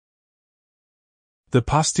The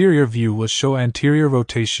posterior view will show anterior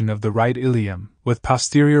rotation of the right ilium, with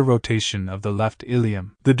posterior rotation of the left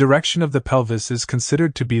ilium. The direction of the pelvis is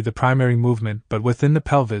considered to be the primary movement, but within the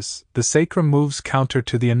pelvis, the sacrum moves counter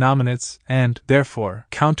to the innominates and, therefore,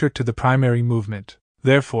 counter to the primary movement.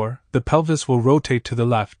 Therefore, the pelvis will rotate to the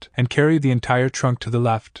left and carry the entire trunk to the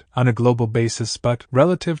left on a global basis, but,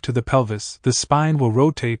 relative to the pelvis, the spine will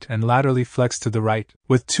rotate and laterally flex to the right,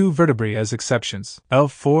 with two vertebrae as exceptions.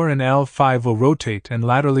 L4 and L5 will rotate and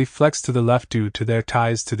laterally flex to the left due to their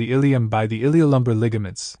ties to the ilium by the iliolumbar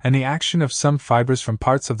ligaments and the action of some fibers from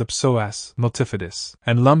parts of the psoas multifidus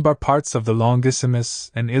and lumbar parts of the longissimus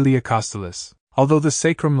and iliocostalis. Although the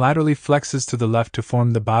sacrum laterally flexes to the left to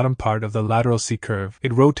form the bottom part of the lateral C curve,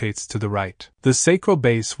 it rotates to the right. The sacral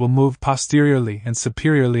base will move posteriorly and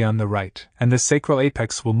superiorly on the right, and the sacral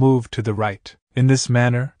apex will move to the right. In this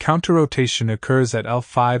manner, counter-rotation occurs at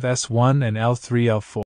L5S1 and L3L4.